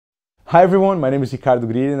Hi everyone, my name is Ricardo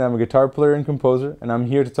Grilli and I'm a guitar player and composer, and I'm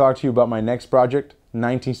here to talk to you about my next project,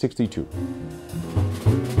 1962.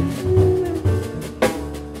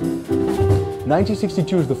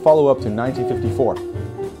 1962 is the follow-up to 1954,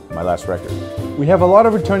 my last record. We have a lot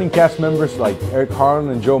of returning cast members like Eric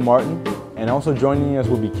Harland and Joe Martin, and also joining us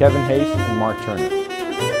will be Kevin Hayes and Mark Turner.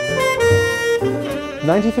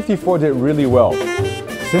 1954 did really well.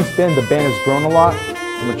 Since then, the band has grown a lot,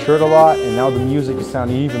 matured a lot, and now the music is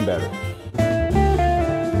sounding even better.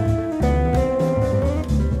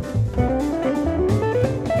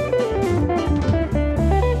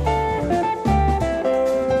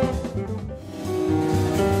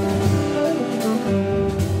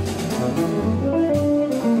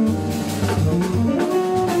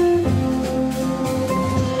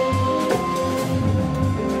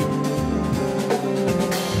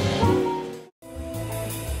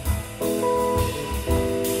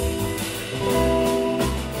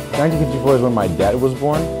 '1954 is when my dad was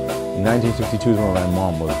born, and 1962 is when my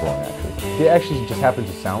mom was born, actually. They actually just happen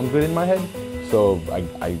to sound good in my head, so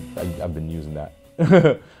I've been using that.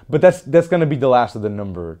 But that's gonna be the last of the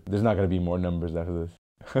number. There's not gonna be more numbers after this.